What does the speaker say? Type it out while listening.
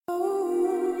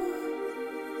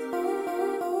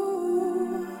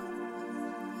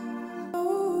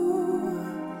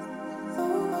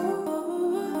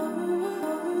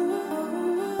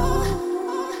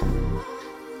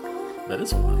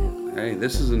Hey,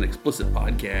 this is an explicit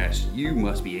podcast. You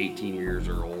must be 18 years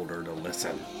or older to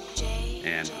listen.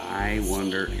 And I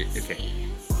wonder, okay,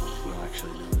 well,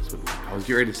 actually, no, this wouldn't work. I was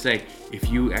getting ready to say, if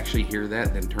you actually hear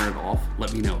that, then turn it off.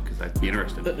 Let me know, because I'd be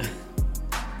interested.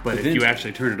 But if you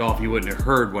actually turned it off, you wouldn't have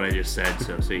heard what I just said.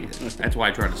 So, see, that's why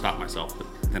I tried to stop myself.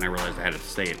 But then I realized I had to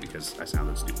say it because I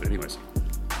sounded stupid anyways.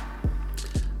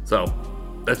 So,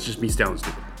 that's just me sounding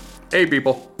stupid. Hey,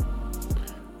 people.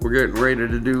 We're getting ready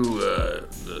to do the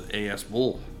AS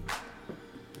Bull.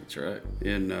 That's right.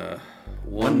 In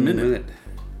 1 minute.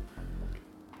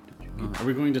 Are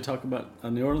we going to talk about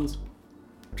New Orleans?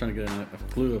 I'm trying to get a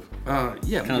clue of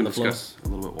Yeah, we can the flow. discuss a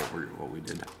little bit what we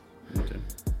did. Okay.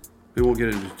 We won't get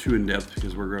into too in depth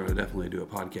because we're going to definitely do a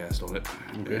podcast on it.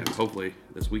 Okay. And hopefully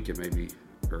this weekend maybe,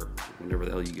 or whenever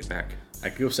the hell you get back. I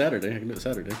could go Saturday. I can do it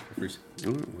Saturday. All right,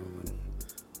 well,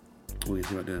 we can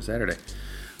see about doing Saturday.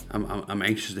 I'm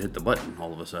anxious to hit the button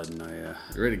all of a sudden.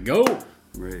 You ready to go?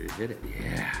 I'm ready to hit it.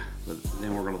 Yeah. But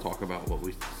then we're going to talk about what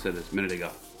we said this minute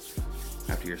ago.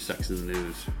 After your Sex in the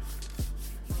News.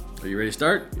 Are you ready to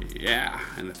start? Yeah.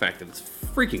 And the fact that it's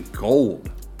freaking cold.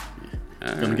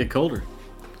 It's going to get colder.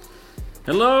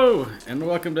 Hello, and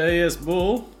welcome to AS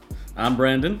Bull. I'm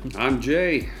Brandon. I'm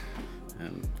Jay.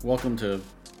 And welcome to,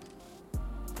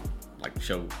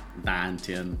 show 9,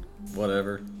 10,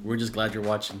 whatever. We're just glad you're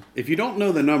watching. If you don't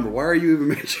know the number, why are you even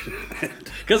mentioning it?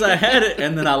 Because I had it,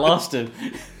 and then I lost it.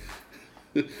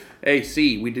 Hey,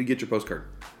 C, we did get your postcard.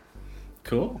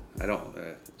 Cool.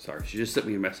 Sorry, she just sent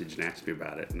me a message and asked me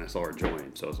about it, and I saw her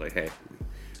join. So I was like, hey,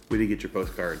 we did get your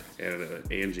postcard, and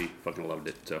Angie fucking loved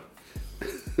it. So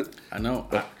I know.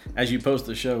 As you post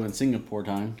the show in Singapore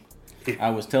time,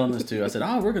 I was telling this to, I said,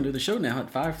 we're going to do the show now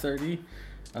at 5:30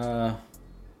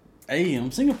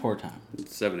 a.m. Singapore time.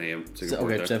 It's 7 a.m.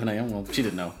 Singapore time. 7 a.m. Well, she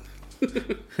didn't know.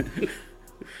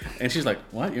 And she's like,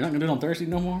 what? You're not going to do it on Thursday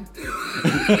no more?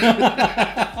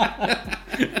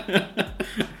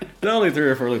 Not only threw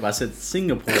her for a loop. I said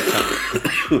Singapore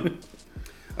time.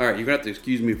 All right, you're going to have to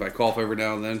excuse me if I cough every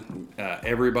now and then.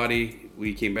 Everybody,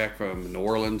 we came back from New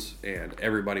Orleans, and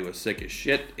everybody was sick as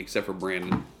shit except for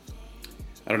Brandon.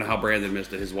 I don't know how Brandon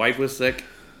missed it. His wife was sick.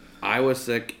 I was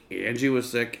sick. Angie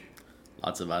was sick.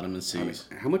 Lots of vitamin C.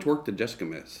 How much work did Jessica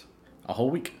miss? A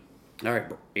whole week. All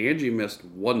right, Angie missed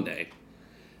 1 day.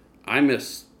 I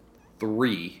missed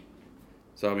 3.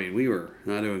 So, I mean, we were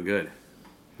not doing good.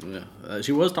 Yeah.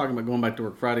 She was talking about going back to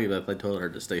work Friday, but they told her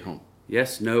to stay home.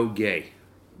 Yes, no, gay.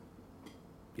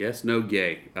 Yes, no,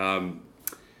 gay.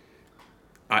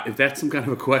 If that's some kind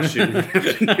of a question, you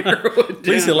have to narrow it down.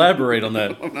 Please elaborate on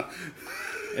that.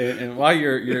 And while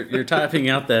you're typing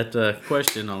out that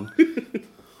question on,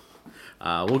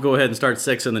 we'll go ahead and start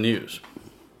Sex in the News.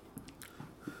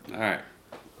 All right.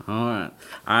 All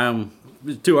right.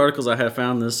 2 articles I have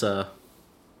found this. 2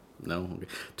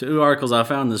 articles I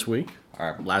found this week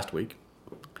or last week.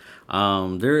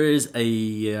 There is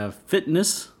a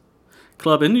fitness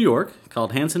club in New York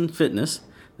called Hanson Fitness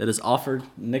that has offered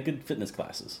naked fitness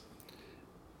classes.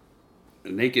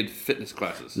 Naked fitness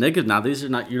classes. Naked. Now these are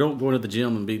not. You don't go into the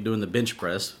gym and be doing the bench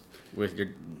press with your,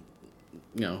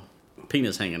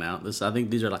 penis hanging out. I think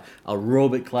these are like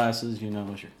aerobic classes. With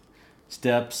your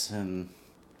steps and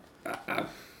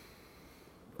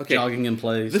jogging in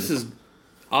place. This is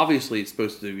obviously it's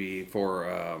supposed to be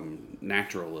for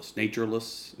naturalists,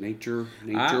 nature,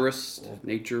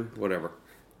 whatever.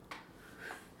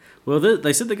 Well,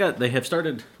 they said they have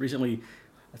started recently.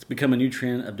 It's become a new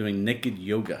trend of doing naked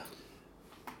yoga.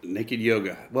 Naked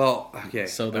yoga. Well, okay.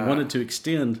 So they wanted to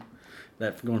extend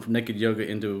that going from naked yoga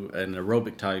into an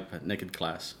aerobic type naked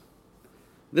class.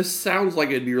 This sounds like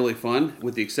it'd be really fun,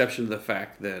 with the exception of the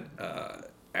fact that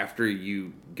after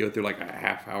you go through like a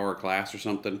half-hour class or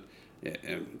something,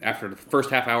 and after the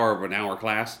first half hour of an hour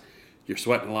class, you're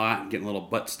sweating a lot, getting a little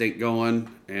butt stink going,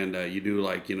 and you do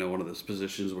one of those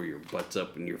positions where your butt's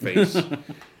up in your face and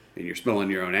you're smelling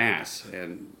your own ass.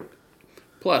 And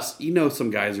plus,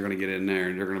 some guys are going to get in there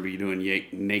and they're going to be doing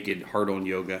naked hard-on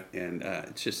yoga, and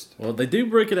it's just... Well, they do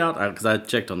break it out, because I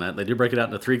checked on that. They do break it out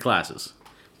into 3 classes.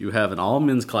 You have an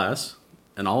all-men's class,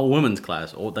 an all-women's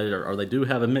class, or they do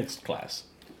have a mixed class.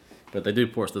 But they do,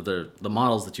 of course, that the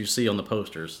models that you see on the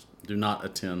posters do not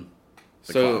attend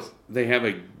the class. They have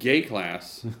a gay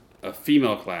class, a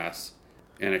female class,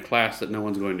 and a class that no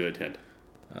one's going to attend.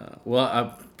 Well,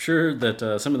 I'm sure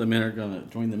that some of the men are going to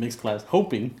join the mixed class,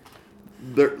 hoping...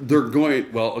 They're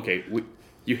going... Well, okay,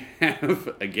 you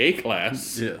have a gay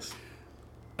class, yes,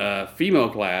 a female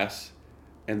class,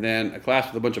 and then a class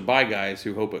with a bunch of bi guys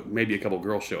who hope maybe a couple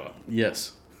girls show up.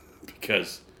 Yes.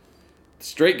 Because the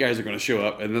straight guys are going to show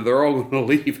up, and then they're all going to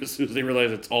leave as soon as they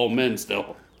realize it's all men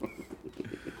still.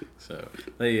 So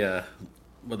they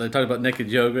talked about naked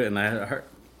yoga, and I heard,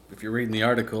 if you're reading the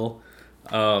article,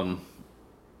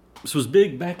 this was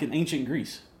big back in ancient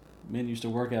Greece. Men used to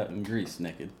work out in Greece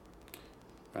naked.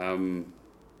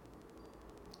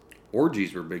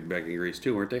 Orgies were big back in Greece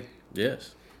too, weren't they?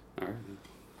 Yes. All right.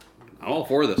 I'm all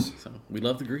for this. So we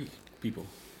love the Greek people.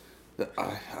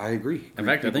 I agree. In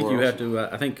fact, I think you have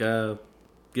to.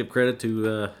 Give credit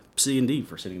to C&D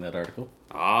for sending that article.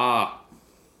 Ah.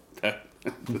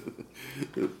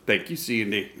 Thank you,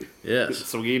 C&D. Yes.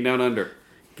 Swinging down under.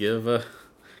 Give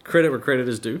credit where credit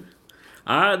is due.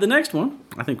 The next one,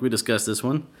 I think we discussed this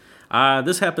one.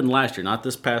 This happened last year, not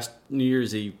this past New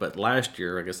Year's Eve, but last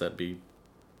year. I guess that'd be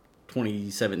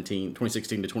 2016 to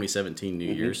 2017 New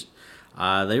Year's.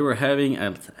 They were having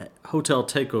a hotel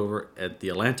takeover at the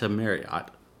Atlanta Marriott. I'm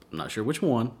not sure which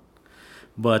one,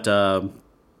 but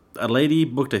a lady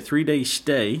booked a 3-day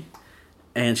stay,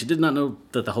 and she did not know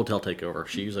that the hotel takeover.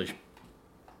 She was a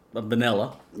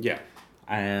vanilla. Yeah.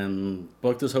 And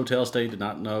booked this hotel stay, did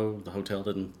not know, the hotel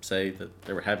didn't say that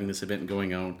they were having this event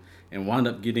going on, and wound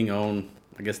up getting on,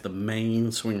 I guess, the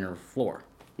main swinger floor.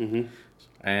 Mm-hmm.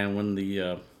 And when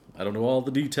I don't know all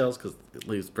the details because it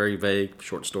leaves very vague,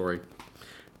 short story.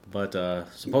 But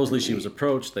supposedly she was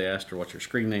approached. They asked her what your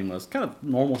screen name was. Kind of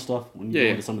normal stuff when you go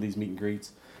into some of these meet and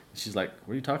greets. And she's like,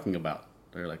 what are you talking about?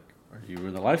 They're like, are you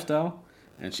in the lifestyle?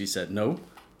 And she said no.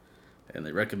 And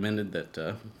they recommended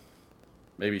that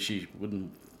maybe she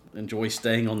wouldn't enjoy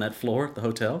staying on that floor at the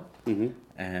hotel. Mm-hmm.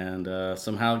 And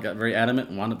somehow got very adamant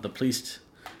and wound up the police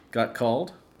got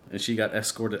called. And she got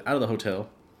escorted out of the hotel.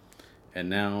 And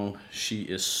now she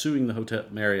is suing the hotel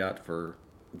Marriott for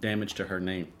damage to her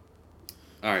name.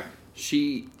 All right.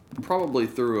 She probably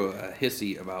threw a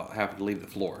hissy about having to leave the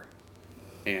floor.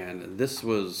 And this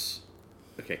was...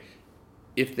 Okay.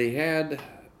 If they had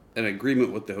an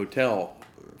agreement with the hotel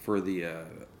for the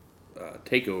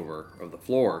takeover of the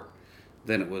floor,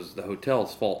 then it was the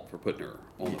hotel's fault for putting her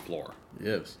on the floor.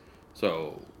 Yes.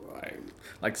 So,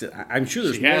 like I said, I'm sure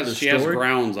there's she more has, to the she story. has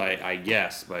grounds, I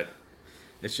guess, but...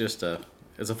 It's just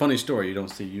it's a funny story. You don't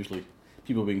see usually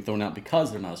people being thrown out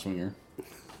because they're not a swinger.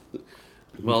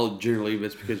 Well, generally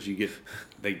it's because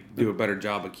they do a better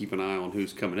job of keeping an eye on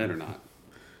who's coming in or not.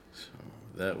 So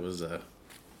that was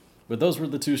but those were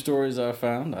the two stories I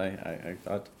found. I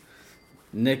thought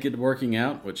naked working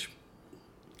out, which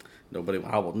I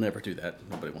will never do that.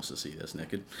 Nobody wants to see this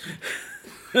naked.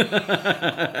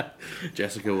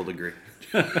 Jessica will agree.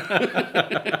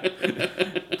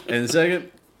 And second,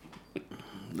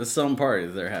 the some party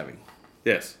that they're having.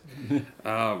 Yes.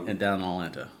 And down in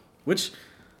Atlanta. Which,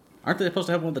 aren't they supposed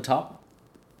to have one of the top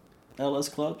LS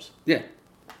clubs? Yeah.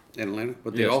 In Atlanta.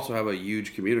 But they also have a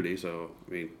huge community, so,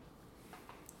 I mean...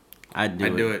 I'd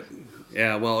do it.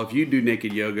 Yeah, well, if you do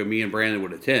naked yoga, me and Brandon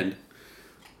would attend.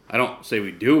 I don't say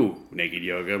we do naked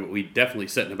yoga, but we definitely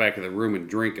sit in the back of the room and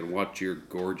drink and watch your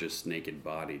gorgeous naked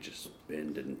body just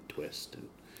bend and twist. And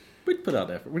we'd put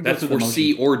out effort. We'd that's for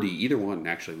C or D. Either one,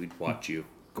 actually, we'd watch you.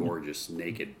 Gorgeous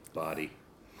naked body.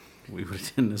 We would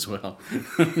attend as well.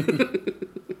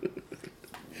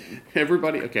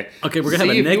 Everybody, okay. Okay, we're gonna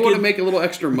have a if naked. you want to make a little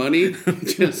extra money,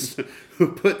 just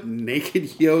put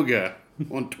naked yoga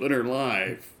on Twitter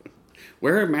Live.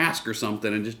 Wear a mask or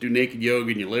something and just do naked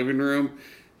yoga in your living room,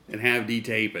 and have D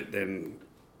tape it. Then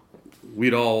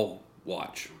we'd all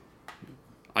watch.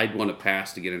 I'd want to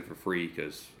pass to get in for free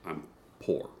because I'm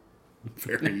poor,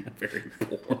 very, very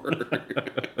poor.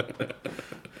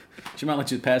 She might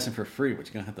let you pass in for free, but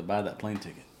you're gonna have to buy that plane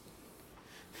ticket.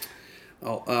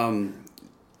 Oh,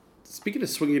 speaking of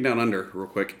Swinging Down Under, real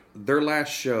quick, their last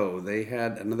show, they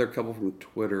had another couple from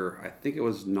Twitter. I think it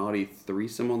was Naughty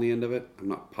Threesome on the end of it. I'm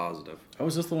not positive. Oh,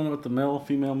 was this the one with the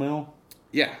female male?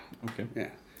 Yeah. Okay. Yeah.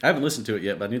 I haven't listened to it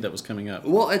yet, but I knew that was coming up.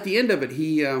 Well, at the end of it,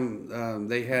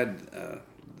 they had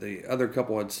the other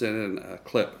couple had sent in a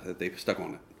clip that they stuck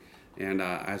on it, and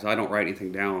as I don't write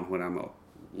anything down when I'm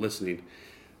listening,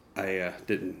 I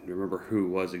didn't remember who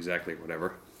was exactly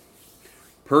whatever.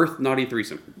 Perth Naughty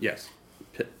Threesome. Yes.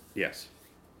 Yes.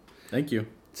 Thank you.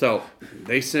 So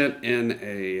they sent in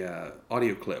a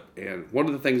audio clip, and one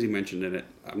of the things he mentioned in it,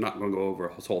 I'm not going to go over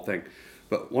his whole thing,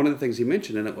 but one of the things he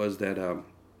mentioned in it was that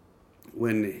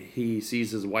when he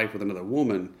sees his wife with another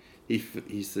woman,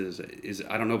 he says,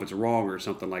 I don't know if it's wrong or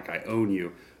something like I own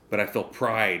you, but I feel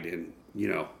pride in,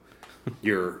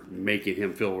 you're making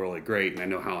him feel really great, and I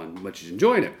know how much he's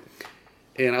enjoying it.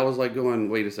 And I was like going,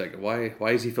 wait a second, why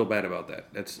does he feel bad about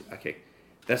that? That's okay.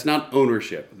 That's not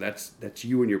ownership. That's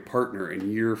you and your partner,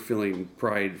 and you're feeling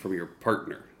pride from your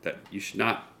partner. That you should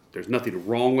not. There's nothing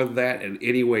wrong with that in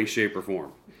any way, shape, or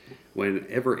form.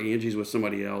 Whenever Angie's with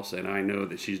somebody else, and I know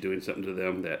that she's doing something to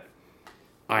them that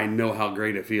I know how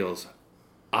great it feels.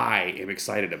 I am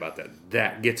excited about that.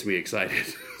 That gets me excited.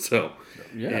 So,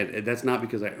 Yeah. and that's not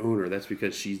because I own her. That's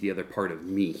because she's the other part of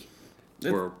me.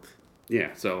 So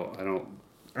I don't.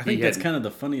 I think that's kind of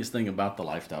the funniest thing about the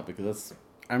lifestyle, because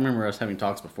I remember us having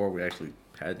talks before we actually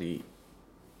had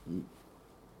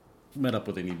met up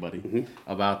with anybody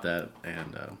about that,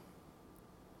 and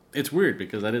it's weird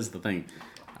because that is the thing.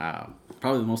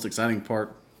 Probably the most exciting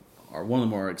part, or one of the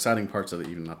more exciting parts of the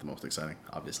evening, not the most exciting,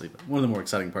 obviously, but one of the more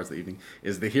exciting parts of the evening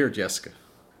is to hear Jessica.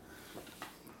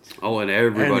 Oh, and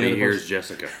everybody hears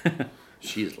Jessica.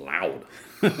 She's loud.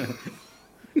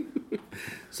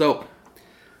 So,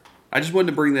 I just wanted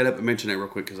to bring that up and mention it real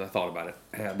quick because I thought about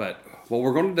it. But what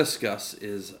we're going to discuss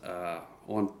is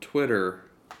on Twitter.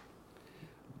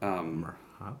 Merhaba?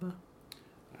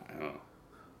 I don't know.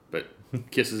 But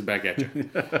kisses back at you.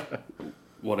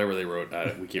 Whatever they wrote,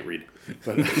 we can't read.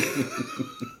 But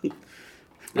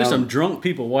there's some drunk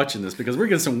people watching this because we're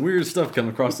getting some weird stuff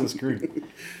coming across the screen.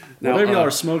 Now, Whatever y'all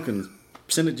are smoking,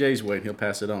 send it Jay's way and he'll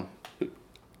pass it on.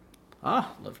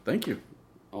 Thank you.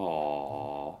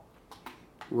 Aw,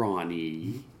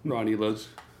 Ronnie loves.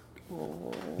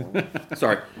 Aww.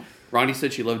 Sorry, Ronnie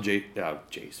said she loved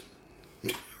Jay's.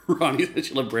 Ronnie said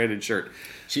she loved Brandon's shirt.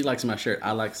 She likes my shirt.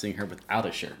 I like seeing her without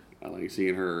a shirt. I like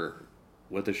seeing her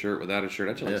with a shirt, without a shirt.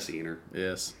 I just like seeing her.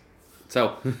 Yes.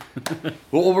 So,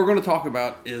 what we're going to talk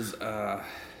about is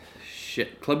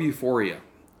Club Euphoria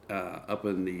up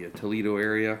in the Toledo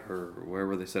area or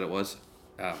wherever they said it was.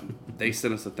 They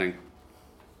sent us a thing,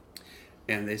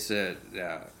 and they said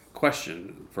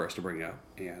question for us to bring up,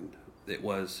 and it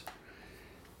was,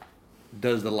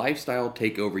 does the lifestyle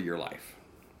take over your life?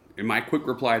 And my quick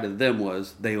reply to them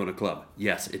was, they own a club.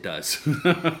 Yes, it does.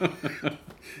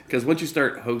 Because once you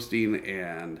start hosting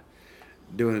and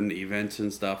doing events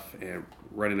and stuff and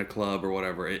running a club or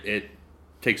whatever, it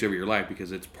takes over your life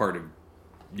because it's part of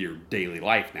your daily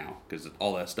life now, because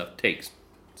all that stuff takes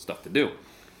stuff to do.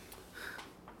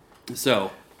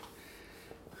 So,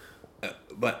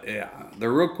 but yeah, the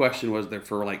real question was that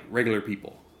for like regular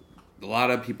people, a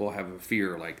lot of people have a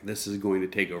fear like, this is going to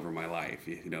take over my life.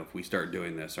 You know, if we start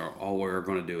doing this, all we're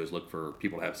going to do is look for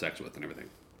people to have sex with and everything.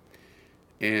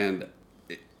 And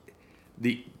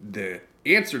the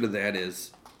answer to that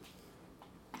is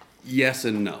yes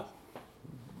and no.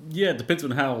 Yeah, it depends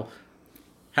on how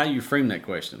you frame that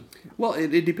question. Well,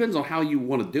 it depends on how you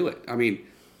want to do it. I mean,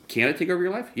 can it take over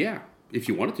your life? Yeah, if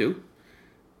you want it to.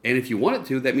 And if you want it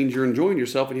to, that means you're enjoying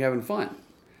yourself and you're having fun.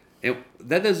 And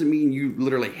that doesn't mean you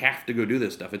literally have to go do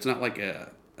this stuff. It's not like an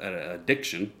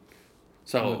addiction.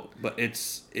 So, but it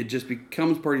just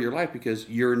becomes part of your life because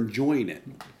you're enjoying it.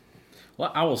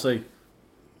 Well, I will say,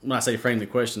 when I say frame the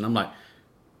question, I'm like,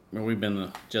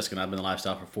 Jessica and I have been in the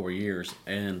lifestyle for 4 years,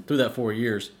 and through that 4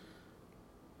 years,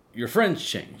 your friends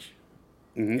change.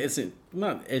 Mm-hmm.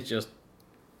 It's just,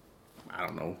 I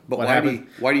don't know. But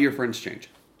why do your friends change?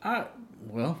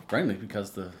 Well, frankly,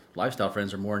 because the lifestyle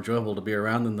friends are more enjoyable to be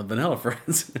around than the vanilla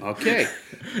friends. Okay.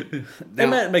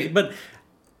 But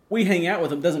we hang out with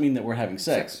them doesn't mean that we're having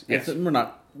sex. Yes.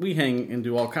 We hang and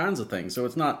do all kinds of things. So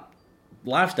it's not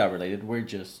lifestyle related.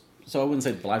 So I wouldn't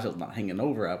say the lifestyle's not hanging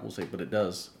over, I will say, but it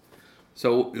does.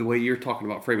 So the way you're talking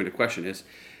about framing the question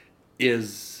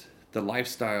is the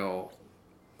lifestyle,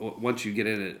 once you get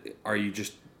in it, are you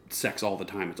just sex all the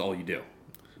time? It's all you do?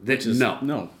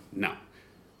 No.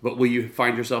 But will you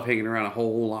find yourself hanging around a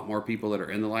whole lot more people that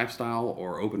are in the lifestyle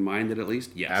or open-minded at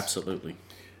least? Yes. Absolutely.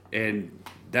 And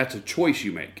that's a choice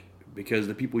you make, because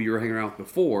the people you were hanging around with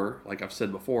before, like I've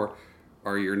said before,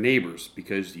 are your neighbors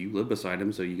because you live beside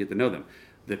them, so you get to know them.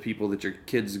 The people that your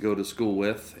kids go to school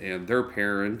with and their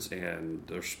parents and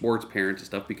their sports parents and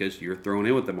stuff, because you're thrown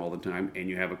in with them all the time and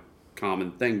you have a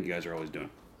common thing you guys are always doing.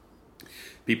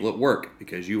 People at work,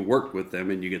 because you work with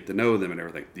them and you get to know them and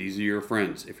everything. These are your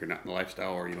friends if you're not in the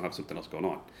lifestyle or you don't have something else going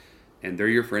on. And they're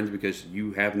your friends because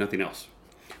you have nothing else.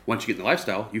 Once you get in the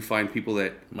lifestyle, you find people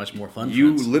that much more fun. You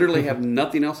friends. Literally have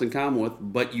nothing else in common with,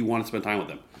 but you want to spend time with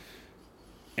them.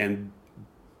 And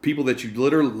people that you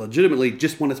legitimately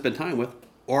just want to spend time with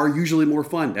are usually more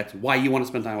fun. That's why you want to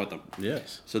spend time with them.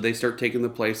 Yes. So they start taking the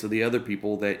place of the other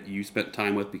people that you spent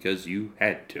time with because you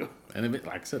had to. And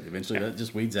like I said, eventually that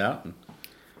just weeds out.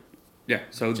 Yeah,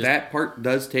 so that part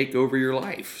does take over your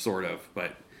life, sort of,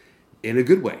 but in a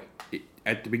good way.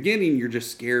 At the beginning, you're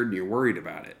just scared and you're worried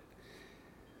about it.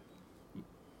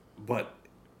 But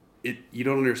you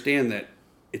don't understand that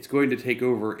it's going to take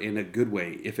over in a good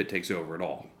way if it takes over at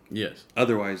all. Yes.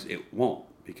 Otherwise, it won't,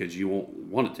 because you won't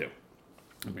want it to.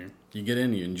 I mean, you get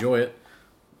in, you enjoy it,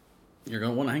 you're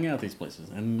going to want to hang out at these places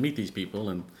and meet these people.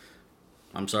 And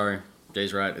I'm sorry,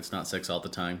 Jay's right, it's not sex all the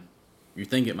time. You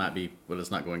think it might be, but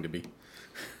it's not going to be.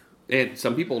 And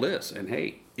some people it is. And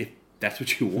hey, if that's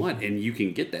what you want and you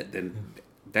can get that, then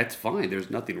that's fine. There's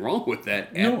nothing wrong with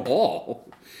that at all.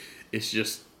 It's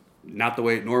just not the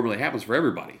way it normally happens for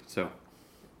everybody. So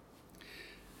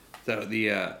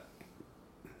the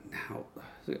now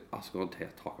I was going to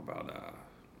talk about.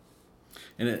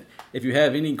 And if you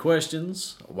have any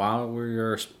questions while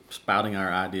we're spouting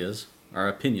our ideas, our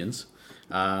opinions,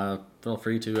 feel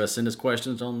free to send us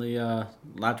questions on the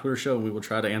live Twitter show. We will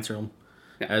try to answer them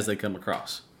as they come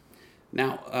across.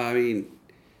 Now, I mean,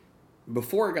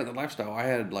 before I got the lifestyle, I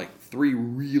had like 3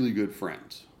 really good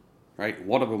friends, right?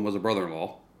 One of them was a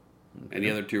brother-in-law, and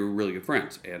the other 2 were really good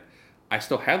friends. And I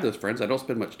still have those friends. I don't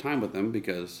spend much time with them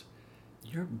because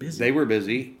you're busy. They were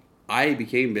busy. I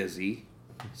became busy,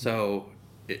 so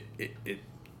it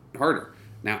harder.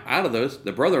 Now, out of those,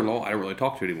 the brother-in-law I don't really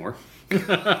talk to anymore.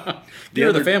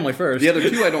 You're the family first. The other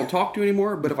 2 I don't talk to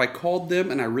anymore, but if I called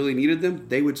them and I really needed them,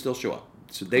 they would still show up.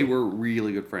 So they were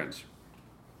really good friends.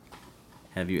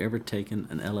 Have you ever taken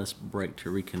an LS break to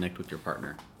reconnect with your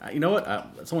partner? You know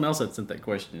what? Someone else had sent that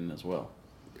question in as well.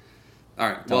 All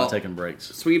right. Well, taking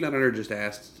breaks. Swinging Out Under just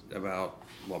asked about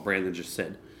what Brandon just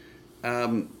said.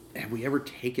 Have we ever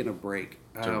taken a break?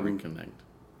 To reconnect.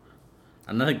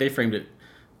 And I think they framed it,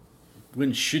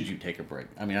 when should you take a break?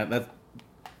 I mean,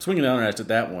 Swinging Out Under asked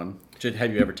that one.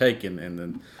 Have you ever taken? And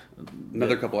then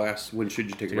another couple asked, when should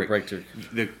you take a break?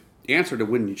 The answer to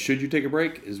when should you take a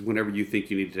break is whenever you think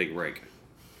you need to take a break.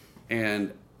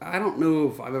 And I don't know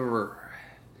if I've ever...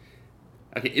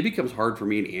 Okay, it becomes hard for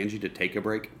me and Angie to take a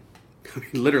break. I mean,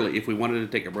 literally, if we wanted to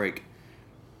take a break,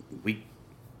 we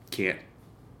can't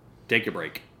take a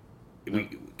break.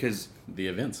 Because... the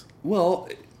events. Well,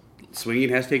 swinging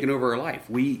has taken over our life.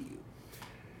 We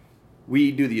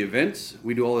do the events,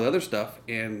 we do all the other stuff,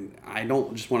 and I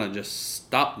don't just want to just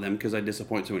stop them because I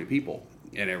disappoint so many people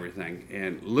and everything.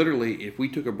 And literally, if we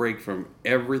took a break from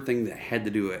everything that had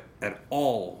to do it at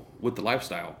all with the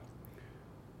lifestyle,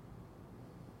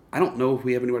 I don't know if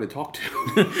we have anybody to talk to.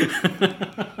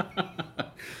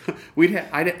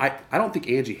 I don't think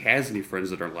Angie has any friends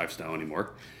that are in lifestyle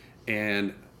anymore,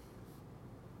 and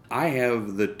I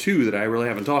have the 2 that I really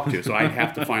haven't talked to, so I'd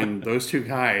have to find those 2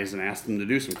 guys and ask them to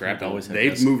do some crap.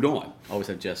 They've moved on. Always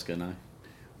have Jessica and I.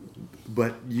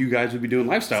 But you guys would be doing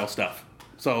lifestyle stuff.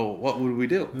 So what would we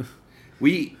do?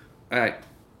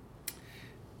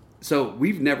 So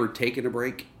we've never taken a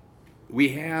break. We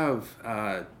have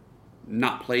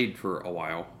not played for a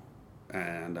while,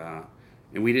 and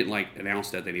we didn't announce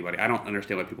that to anybody. I don't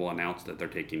understand why people announce that they're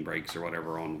taking breaks or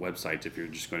whatever on websites if you're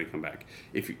just going to come back.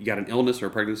 If you got an illness or a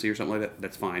pregnancy or something like that,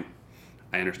 that's fine.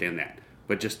 I understand that.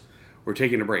 But just, we're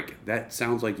taking a break. That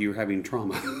sounds like you're having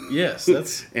trauma. Yes,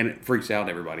 that's... and it freaks out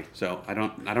everybody. So I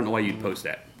don't know why you'd post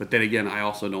that. But then again, I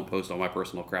also don't post all my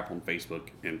personal crap on Facebook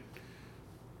and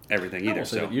everything either.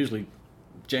 So usually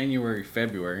January,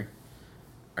 February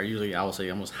are usually, I will say,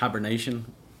 almost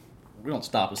hibernation. We don't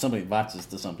stop. If somebody invites us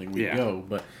to something, we go.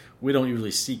 But we don't usually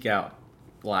seek out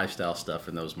lifestyle stuff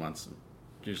in those months.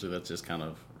 Usually that's just kind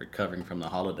of recovering from the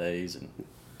holidays.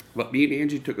 But me and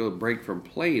Angie took a break from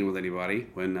playing with anybody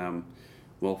when,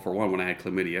 for one, when I had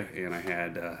chlamydia and I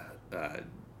had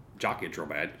jock itch real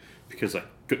bad because I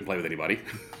couldn't play with anybody.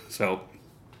 So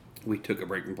we took a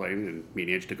break from playing, and me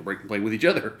and Angie took a break from playing with each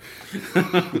other.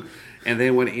 And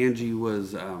then when Angie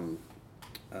was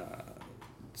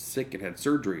sick and had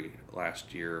surgery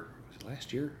last year. Was it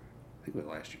last year? I think it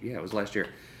was last year. Yeah, it was last year.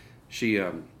 She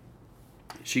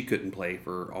couldn't play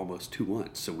for almost 2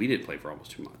 months, so we didn't play for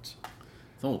almost 2 months.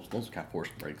 Those are kind of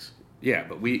forced breaks. Yeah,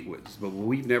 but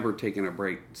we've never taken a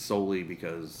break solely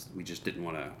because we just didn't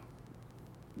want to.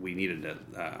 We needed to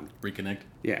reconnect.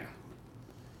 Yeah,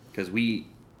 because we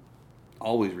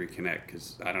always reconnect.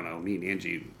 Because I don't know, me and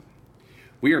Angie,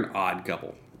 we are an odd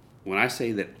couple. When I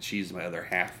say that she's my other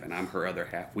half and I'm her other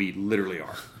half, we literally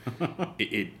are.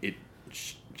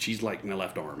 She's like my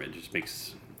left arm. It just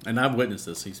makes. And I've witnessed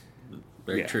this. He's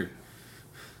very true.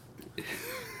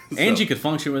 Angie could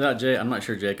function without Jay. I'm not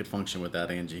sure Jay could function without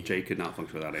Angie. Jay could not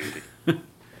function without Angie.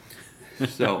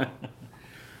 So,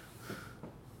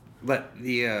 but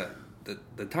the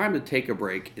time to take a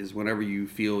break is whenever you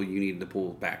feel you need to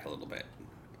pull back a little bit,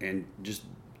 and just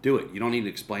do it. You don't need to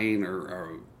explain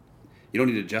or you don't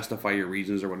need to justify your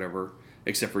reasons or whatever,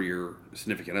 except for your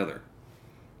significant other.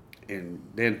 And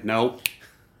then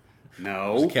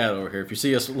There's a cat over here. If you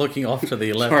see us looking off to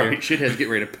the left, sorry, shithead's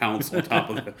getting ready to pounce on top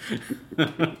of it.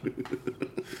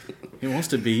 He wants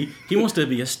to be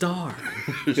a star.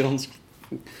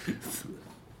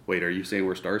 Wait, are you saying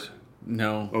we're stars?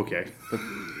 No. Okay.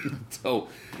 So,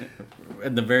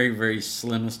 at the very, very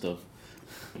slimmest of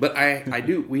But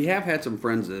we have had some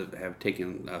friends that have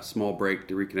taken a small break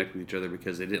to reconnect with each other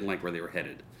because they didn't like where they were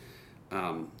headed.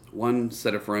 One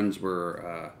set of friends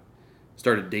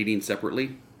started dating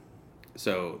separately.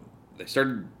 So they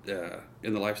started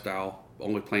in the lifestyle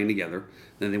only playing together.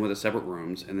 Then they went to separate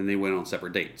rooms, and then they went on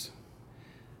separate dates.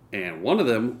 And one of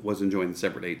them was enjoying the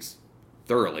separate dates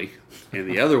thoroughly, and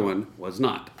the other one was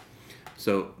not.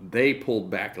 So they pulled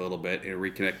back a little bit and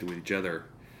reconnected with each other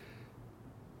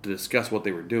to discuss what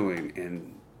they were doing,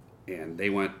 and they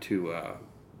went to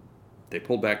they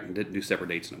pulled back and didn't do separate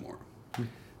dates anymore.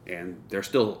 And they're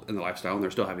still in the lifestyle, and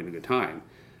they're still having a good time.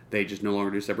 They just no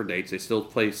longer do separate dates. They still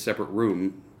play separate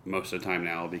room most of the time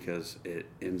now because it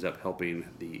ends up helping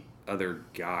the other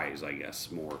guys, I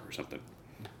guess, more or something.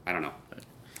 I don't know.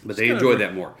 But they enjoy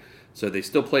that more. So they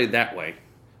still play that way,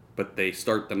 but they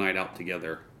start the night out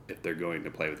together if they're going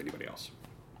to play with anybody else.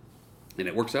 And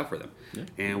it works out for them. Yeah.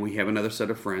 And we have another set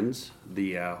of friends,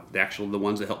 the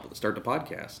ones that helped start the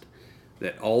podcast,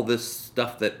 that all this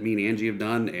stuff that me and Angie have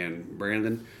done and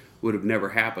Brandon would have never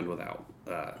happened without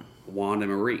Juan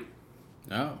and Marie.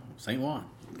 Oh, St. Juan.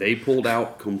 They pulled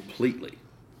out completely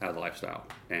out of the lifestyle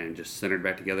and just centered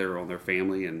back together on their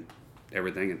family and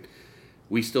everything. And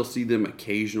we still see them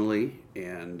occasionally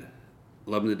and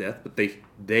love them to death, but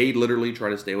they literally try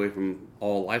to stay away from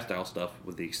all lifestyle stuff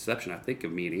with the exception, I think,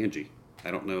 of me and Angie. I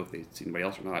don't know if they see anybody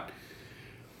else or not.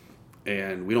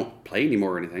 And we don't play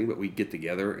anymore or anything, but we get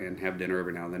together and have dinner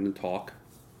every now and then and talk.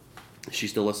 She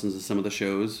still listens to some of the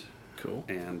shows. Cool.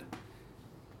 And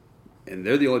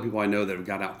they're the only people I know that have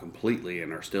got out completely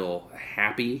and are still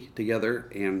happy together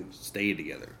and stay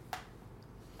together.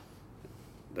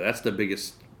 But that's the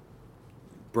biggest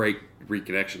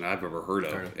reconnection I've ever heard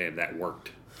of, and that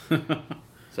worked.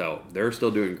 So they're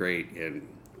still doing great, and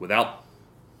without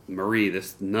Marie,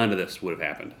 none of this would have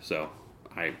happened. So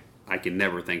I can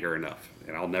never thank her enough,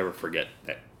 and I'll never forget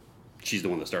that she's the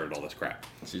one that started all this crap.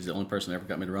 She's the only person that ever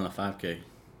got me to run a 5K.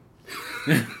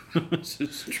 This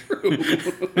is true.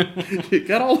 You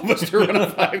got all of us to run a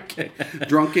 5K.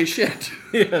 Drunk as shit.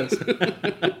 Yes.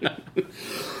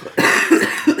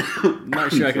 I'm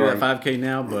not sure I can run a 5K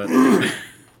now, but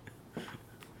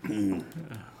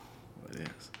it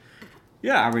is.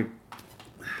 Yeah, I mean,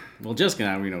 well, Jessica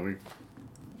and I,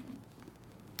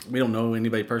 we don't know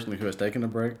anybody personally who has taken a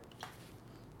break.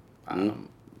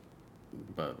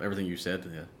 But everything you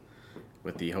said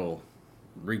with the whole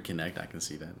reconnect, I can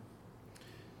see that.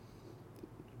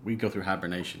 We go through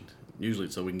hibernation, usually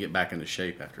so we can get back into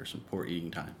shape after some poor eating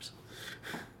times.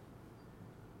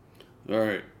 All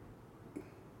right.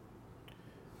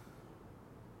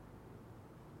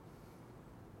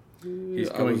 He's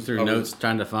going through notes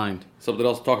trying to find something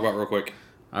else to talk about real quick.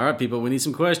 All right, people, we need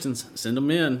some questions. Send them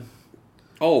in.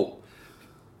 Oh,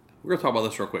 we're going to talk about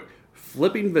this real quick.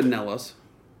 Flipping vanilla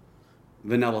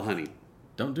honey.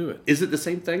 Don't do it. Is it the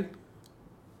same thing?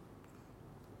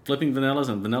 Flipping vanillas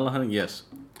and vanilla honey? Yes.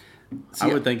 See,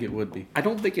 I would think it would be. I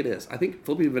don't think it is. I think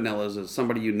flipping vanillas is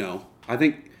somebody you know. I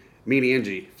think me and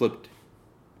Angie flipped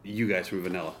you guys from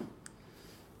vanilla.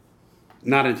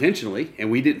 Not intentionally,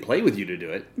 and we didn't play with you to do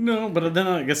it. No, but then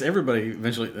I guess everybody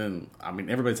eventually,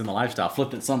 everybody's in the lifestyle,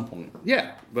 flipped at some point.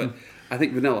 Yeah, but I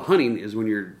think vanilla hunting is when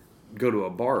you go to a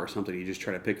bar or something, you just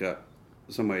try to pick up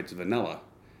somebody that's vanilla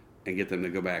and get them to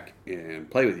go back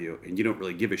and play with you, and you don't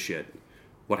really give a shit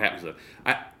what happens to them.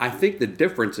 I think the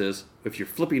difference is if you're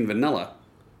flipping vanilla,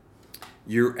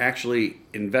 you're actually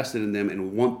invested in them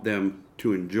and want them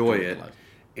to enjoy it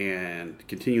and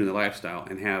continue in the lifestyle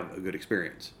and have a good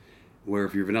experience. Where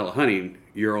if you're vanilla hunting,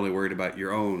 you're only worried about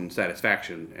your own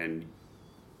satisfaction and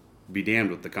be damned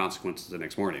with the consequences the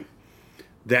next morning.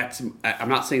 I'm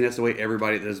not saying that's the way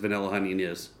everybody that does vanilla hunting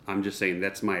is. I'm just saying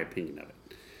that's my opinion of it.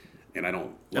 And I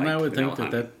don't like and I would think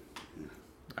hunting. that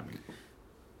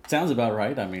sounds about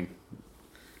right. I mean,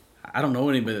 I don't know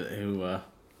anybody who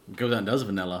goes out and does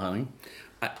vanilla hunting.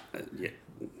 Yeah.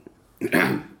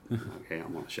 Okay,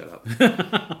 I'm going to shut up.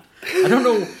 I don't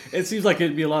know. It seems like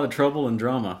it'd be a lot of trouble and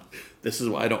drama. This is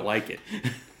why I don't like it.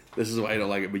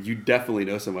 But you definitely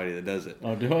know somebody that does it.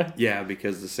 Oh, do I? Yeah,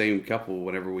 because the same couple,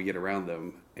 whenever we get around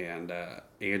them and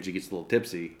Angie gets a little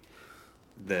tipsy,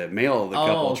 the male of the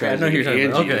couple tries to get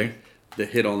Angie to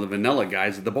hit on the vanilla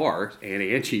guys at the bar, and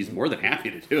Angie's more than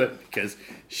happy to do it because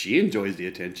she enjoys the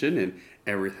attention and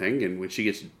everything. And when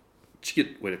this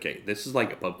is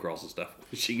like a pub crawls and stuff.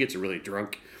 When she gets really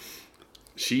drunk,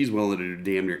 she's willing to do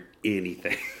damn near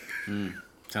anything.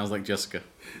 Sounds like Jessica.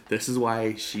 This is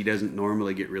why she doesn't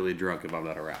normally get really drunk if I'm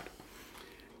not around.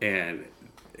 And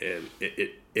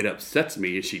it upsets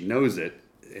me, and she knows it.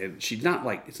 And she's not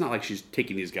like, it's not like she's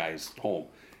taking these guys home.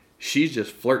 she's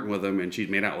just flirting with him, and she's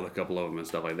made out with a couple of them and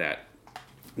stuff like that.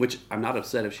 Which I'm not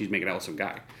upset if she's making out with some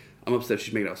guy. I'm upset if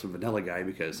she's making out with some vanilla guy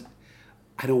because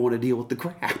I don't want to deal with the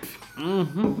crap.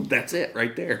 Mm-hmm. That's it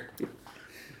right there.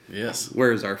 Yes.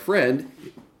 Whereas our friend,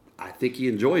 I think he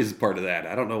enjoys part of that.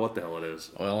 I don't know what the hell it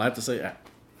is. Well, I have to say,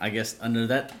 I guess under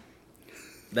that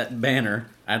banner,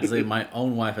 I have to say my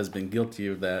own wife has been guilty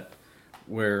of that,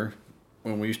 where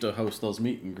when we used to host those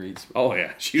meet and greets. Oh,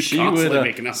 yeah. She was constantly would,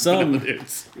 making out some with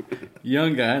dudes.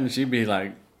 young guy, and she'd be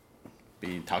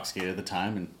intoxicated at the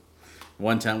time. And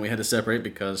one time we had to separate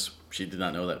because she did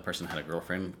not know that person had a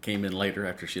girlfriend. Came in later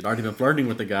after she'd already been flirting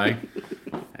with the guy.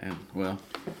 And, well,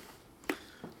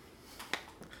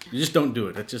 you just don't do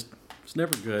it. It's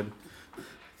never good.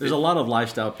 There's a lot of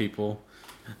lifestyle people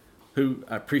who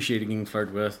appreciate getting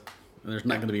flirted with, and there's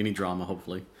not going to be any drama,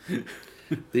 hopefully.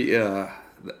 The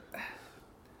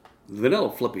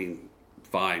vanilla flipping,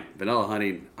 fine. Vanilla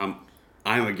hunting, I'm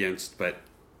against. But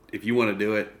if you want to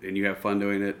do it and you have fun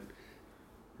doing it,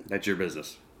 that's your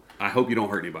business. I hope you don't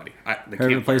hurt anybody.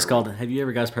 Have you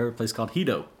ever guys heard of a place called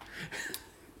Hito?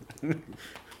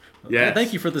 Yeah.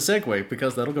 Thank you for the segue,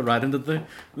 because that'll go right into the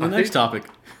next topic.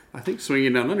 I think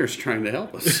Swinging Down Under is trying to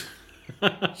help us.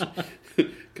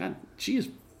 God, she is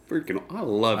freaking. I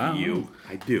love you.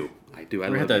 I do. We're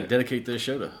going to have to dedicate this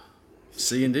show to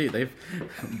C&D. They've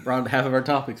brought half of our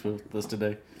topics with us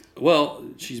today. Well,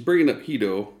 she's bringing up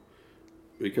Hito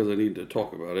because I need to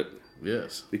talk about it.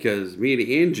 Yes. Because me and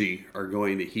Angie are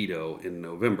going to Hito in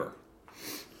November.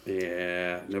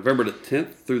 Yeah, November the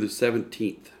 10th through the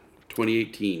 17th,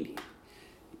 2018.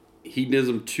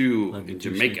 Hedonism 2 in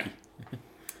Jamaica.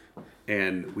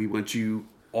 And we want you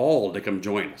all to come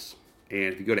join us.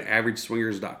 And if you go to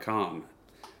averageswingers.com,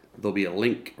 there'll be a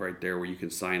link right there where you can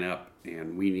sign up.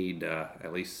 And we need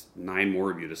at least 9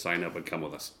 more of you to sign up and come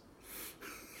with us.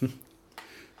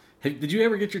 Hey, did you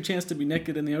ever get your chance to be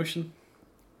naked in the ocean?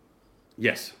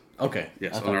 Yes. Okay.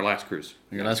 Yes, on our last cruise.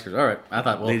 Your last cruise. All right. I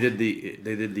thought, well, they did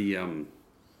the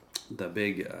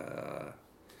big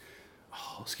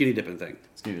skinny dipping thing.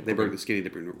 They broke the skinny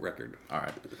dipping record. All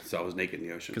right. So I was naked in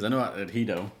the ocean. Because I know at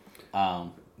Hito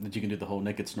that you can do the whole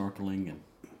naked snorkeling, and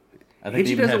I think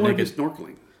Angie doesn't want to do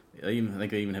snorkeling. I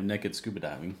think they even have naked scuba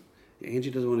diving. Yeah,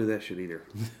 Angie doesn't want to do that shit either.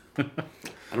 I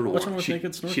don't know what's why. Wrong with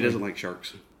naked snorkeling? She doesn't like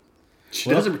sharks. She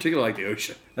doesn't particularly like the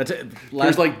ocean. That's it.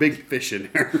 There's like big fish in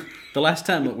there. The last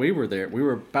time that we were there, we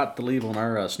were about to leave on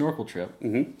our snorkel trip,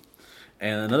 and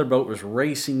another boat was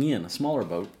racing in, a smaller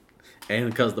boat, and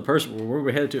because the person where we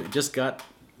were headed to just got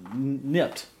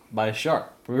nipped by a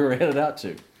shark we were headed out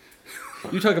to.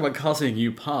 You talk about causing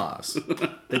you pause.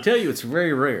 They tell you it's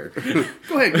very rare.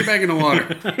 Go ahead, get back in the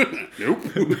water. Nope.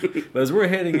 But as we're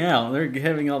heading out, they're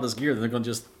having all this gear, they're going to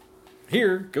just,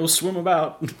 here, go swim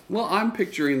about. Well, I'm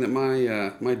picturing that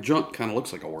my junk kind of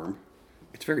looks like a worm.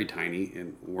 It's very tiny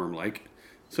and worm-like.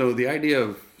 So the idea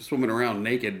of swimming around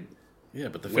naked, yeah,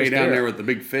 but the way fish down there with the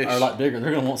big fish are a lot bigger. They're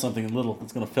going to want something little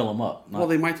that's going to fill them up. Well,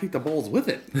 they might take the balls with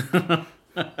it.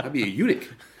 I'd be a eunuch.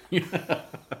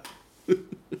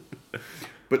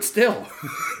 But still,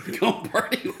 come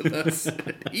party with us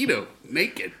at Hito,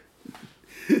 naked.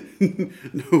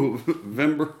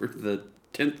 November the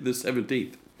 10th to the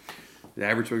 17th. At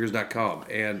AverageSwingers.com.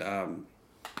 And I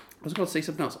was going to say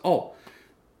something else. Oh,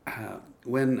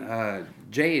 when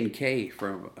Jay and Kay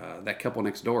from that couple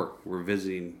next door were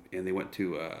visiting, and they went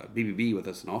to BBB with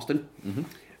us in Austin,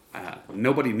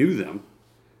 nobody knew them.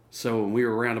 So when we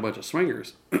were around a bunch of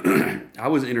swingers, I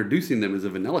was introducing them as a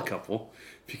vanilla couple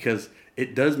because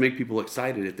it does make people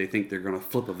excited if they think they're going to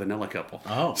flip a vanilla couple.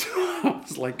 Oh. So I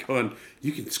was like going,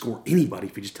 you can score anybody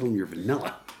if you just tell them you're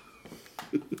vanilla.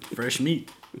 Fresh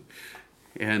meat.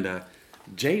 And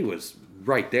Jay was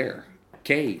right there.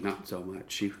 Kay, not so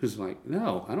much. She was like,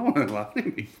 no, I don't want to lie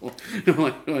to people. I'm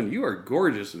like, you are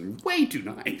gorgeous and way too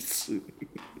nice.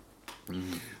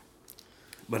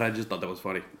 But I just thought that was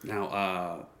funny.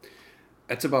 Now,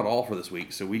 that's about all for this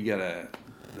week. So we got to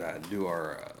do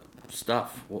our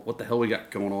stuff. What the hell we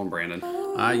got going on, Brandon?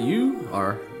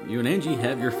 You and Angie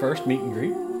have your first meet and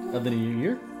greet of the new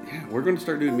year. Yeah, we're going to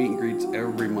start doing meet and greets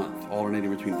every month,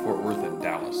 alternating between Fort Worth and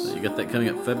Dallas. So you got that coming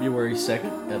up February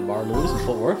 2nd at Bar Louise in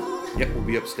Fort Worth? Yep, we'll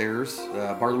be upstairs.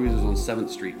 Bar Louise is on 7th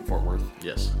Street in Fort Worth.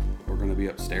 Yes. We're going to be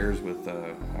upstairs with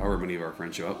however many of our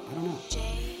friends show up. I don't know.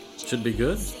 Should be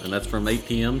good. And that's from 8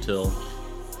 p.m. till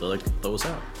they throw us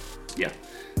out. Yeah.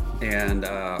 And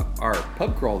our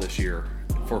pub crawl this year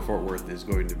for Fort Worth is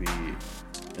going to be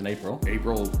in April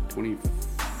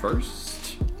 21st.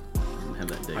 Have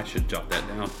that date. I should jot that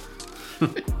down.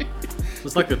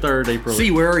 It's like the 3rd April. See,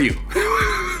 where are you?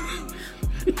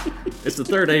 It's the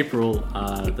 3rd April,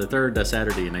 the 3rd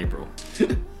Saturday in April.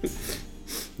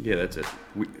 Yeah, that's it.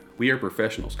 We are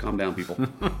professionals. Calm down, people.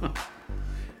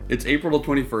 It's April the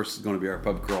 21st is going to be our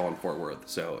pub crawl in Fort Worth.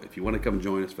 So if you want to come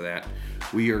join us for that,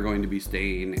 we are going to be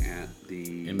staying at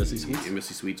the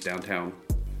Embassy Suites downtown.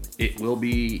 It will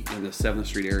be in the 7th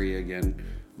Street area again.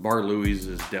 Bar Louie's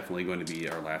is definitely going to be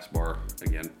our last bar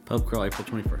again. Pub crawl April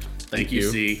 21st. Thank you,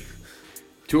 C.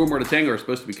 2 or More to Tango are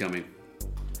supposed to be coming.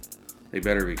 They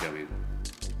better be coming.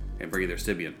 And bringing their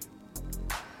Sibian.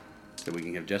 So we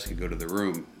can have Jessica go to the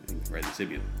room and ride the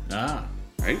Sibian. Ah.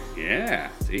 Right? Yeah.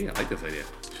 See, I like this idea.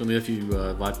 She'll need a few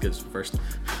vodkas first.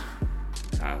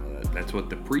 That's what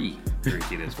the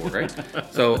pre-drinking is for, right?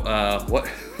 So,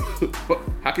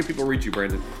 how can people reach you,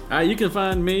 Brandon? You can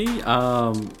find me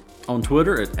on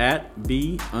Twitter at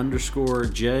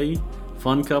B_J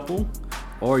Fun Couple,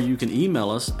 or you can email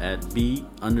us at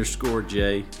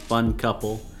B_J Fun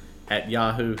Couple at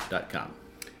yahoo.com.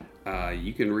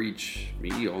 You can reach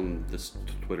me on this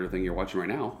Twitter thing you're watching right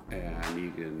now, and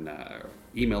you can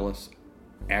email us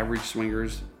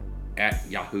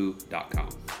averageswingers@yahoo.com.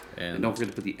 And don't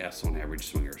forget to put the S on Average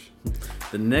Swingers.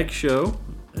 The next show,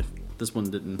 if this one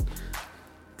didn't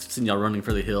send y'all running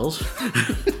for the hills,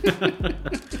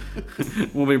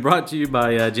 will be brought to you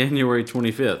by January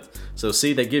 25th. So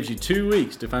see, that gives you 2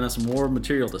 weeks to find out some more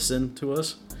material to send to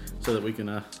us so that we can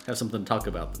have something to talk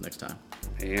about the next time.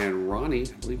 And Ronnie,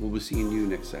 I believe we'll be seeing you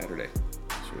next Saturday.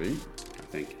 Sweet. I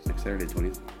think. It's next Saturday,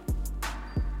 20th.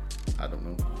 I don't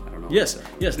know. Yes,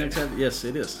 next Saturday. Yes,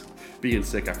 it is. Being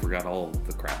sick, I forgot all of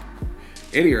the crap.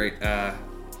 At any rate,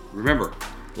 remember,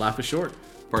 life is short.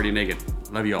 Party naked.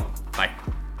 Love you all. Bye.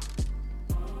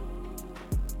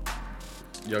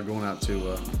 Y'all going out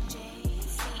to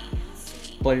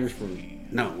players for?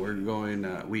 No, we're going.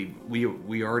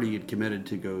 We already had committed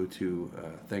to go to a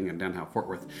thing in downtown Fort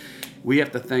Worth. We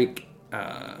have to thank.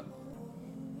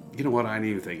 You know what? I didn't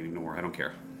even think anymore. I don't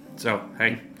care. So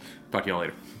hey, talk to y'all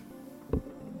later.